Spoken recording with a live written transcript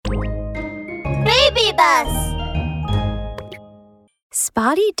mischievous!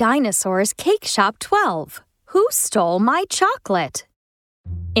 Spotty Dinosaur's Cake Shop 12. Who stole my chocolate?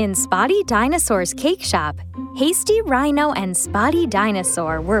 In Spotty Dinosaur's Cake Shop, Hasty Rhino and Spotty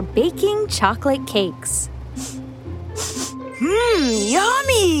Dinosaur were baking chocolate cakes.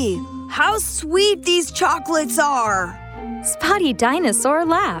 Yummy! How sweet these chocolates are! Spotty Dinosaur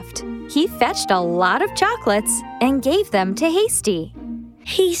laughed. He fetched a lot of chocolates and gave them to Hasty.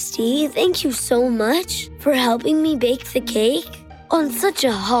 Hasty, thank you so much for helping me bake the cake on such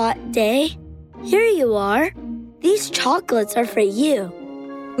a hot day. Here you are. These chocolates are for you.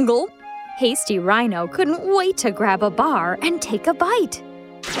 Gulp! Hasty Rhino couldn't wait to grab a bar and take a bite.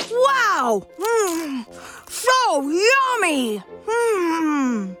 Wow! So yummy!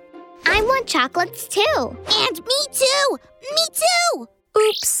 I want chocolates too. And me too! Me too!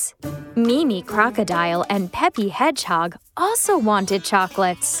 Oops! Mimi Crocodile and Peppy Hedgehog also wanted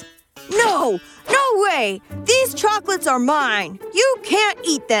chocolates. No way! These chocolates are mine. You can't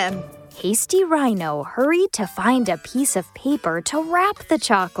eat them. Hasty Rhino hurried to find a piece of paper to wrap the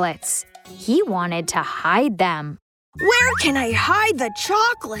chocolates. He wanted to hide them. Where can I hide the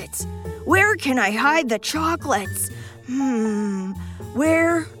chocolates? Where can I hide the chocolates?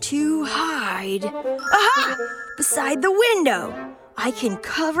 Where to hide? Aha! Beside the window. I can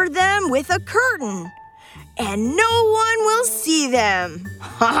cover them with a curtain. And no one will see them.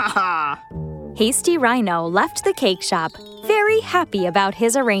 Ha ha ha! Hasty Rhino left the cake shop, very happy about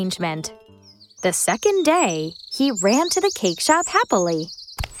his arrangement. The second day, he ran to the cake shop happily.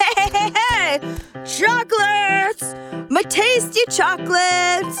 Hey! Chocolates! My tasty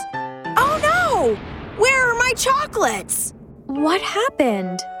chocolates! Oh no! Where are my chocolates? What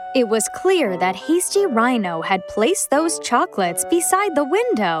happened? It was clear that Hasty Rhino had placed those chocolates beside the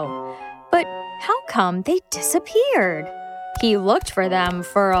window. But how come they disappeared? He looked for them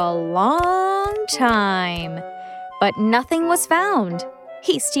for a long time, but nothing was found.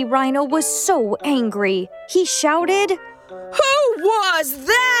 Hasty Rhino was so angry. He shouted, Who was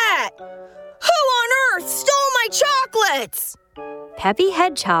that? Who on earth stole my chocolates? Peppy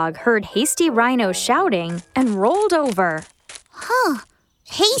Hedgehog heard Hasty Rhino shouting and rolled over.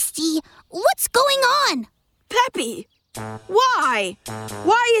 Hasty, what's going on? Peppy, why?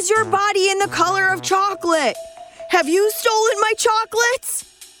 Why is your body in the color of chocolate? Have you stolen my chocolates?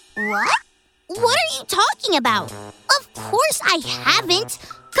 What? What are you talking about? Of course I haven't.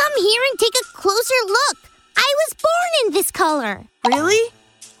 Come here and take a closer look. I was born in this color. Really?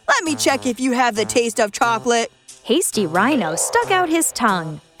 Let me check if you have the taste of chocolate. Hasty Rhino stuck out his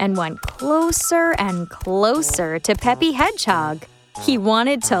tongue and went closer and closer to Peppy Hedgehog. He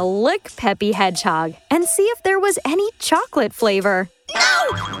wanted to lick Peppy Hedgehog and see if there was any chocolate flavor.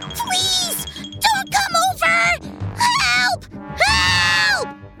 No! Please! Don't come over! Help! Help!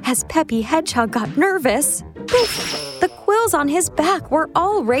 As Peppy Hedgehog got nervous, poof, the quills on his back were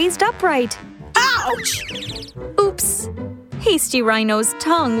all raised upright. Ouch! Oops! Hasty Rhino's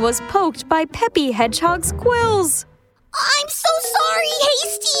tongue was poked by Peppy Hedgehog's quills. I'm so sorry,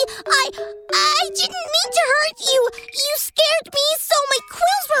 Hasty. I didn't mean to hurt you. You scared me, so my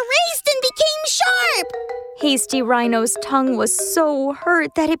quills were raised and became sharp. Hasty Rhino's tongue was so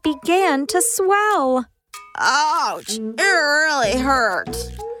hurt that it began to swell. Ouch! It really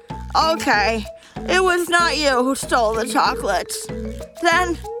hurts. Okay, it was not you who stole the chocolates.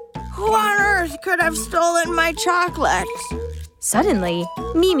 Then, who on earth could have stolen my chocolates? Suddenly,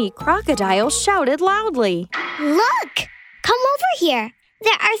 Mimi Crocodile shouted loudly. Look! Come over here.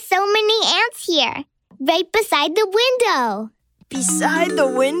 There are so many ants here, right beside the window. Beside the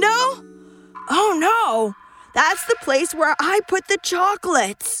window? Oh no! That's the place where I put the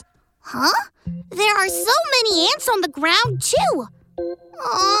chocolates. Huh? There are so many ants on the ground, too.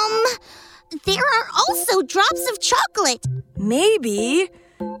 There are also drops of chocolate. Maybe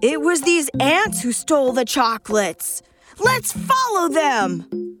it was these ants who stole the chocolates. Let's follow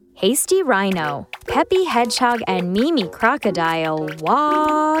them. Hasty Rhino, Peppy Hedgehog, and Mimi Crocodile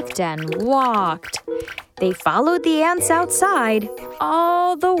walked and walked. They followed the ants outside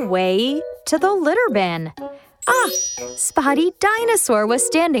all the way to the litter bin. Spotty Dinosaur was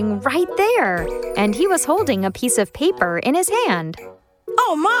standing right there, and he was holding a piece of paper in his hand.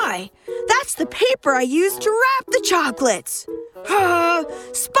 Oh my! That's the paper I used to wrap the chocolates.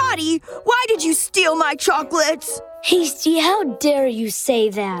 Spotty, why did you steal my chocolates? Hasty, how dare you say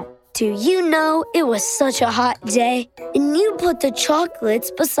that? Do you know it was such a hot day? And you put the chocolates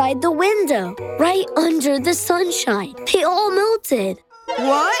beside the window, right under the sunshine. They all melted.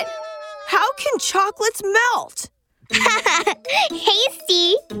 What? How can chocolates melt?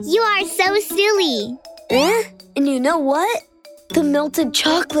 Hasty, you are so silly. And you know what? The melted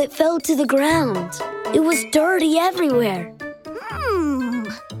chocolate fell to the ground. It was dirty everywhere.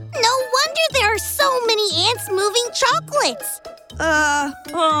 No wonder there are so many ants moving chocolates.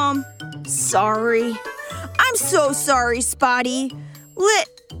 Sorry. I'm so sorry, Spotty.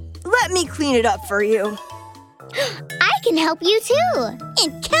 Let me clean it up for you. I can help you too.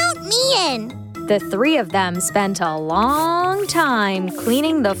 And count me in. The three of them spent a long time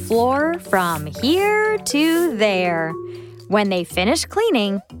cleaning the floor from here to there. When they finished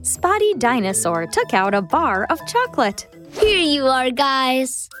cleaning, Spotty Dinosaur took out a bar of chocolate. Here you are,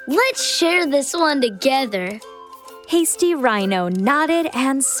 guys. Let's share this one together. Hasty Rhino nodded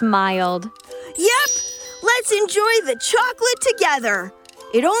and smiled. Yep, let's enjoy the chocolate together.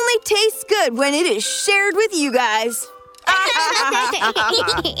 It only tastes good when it is shared with you guys.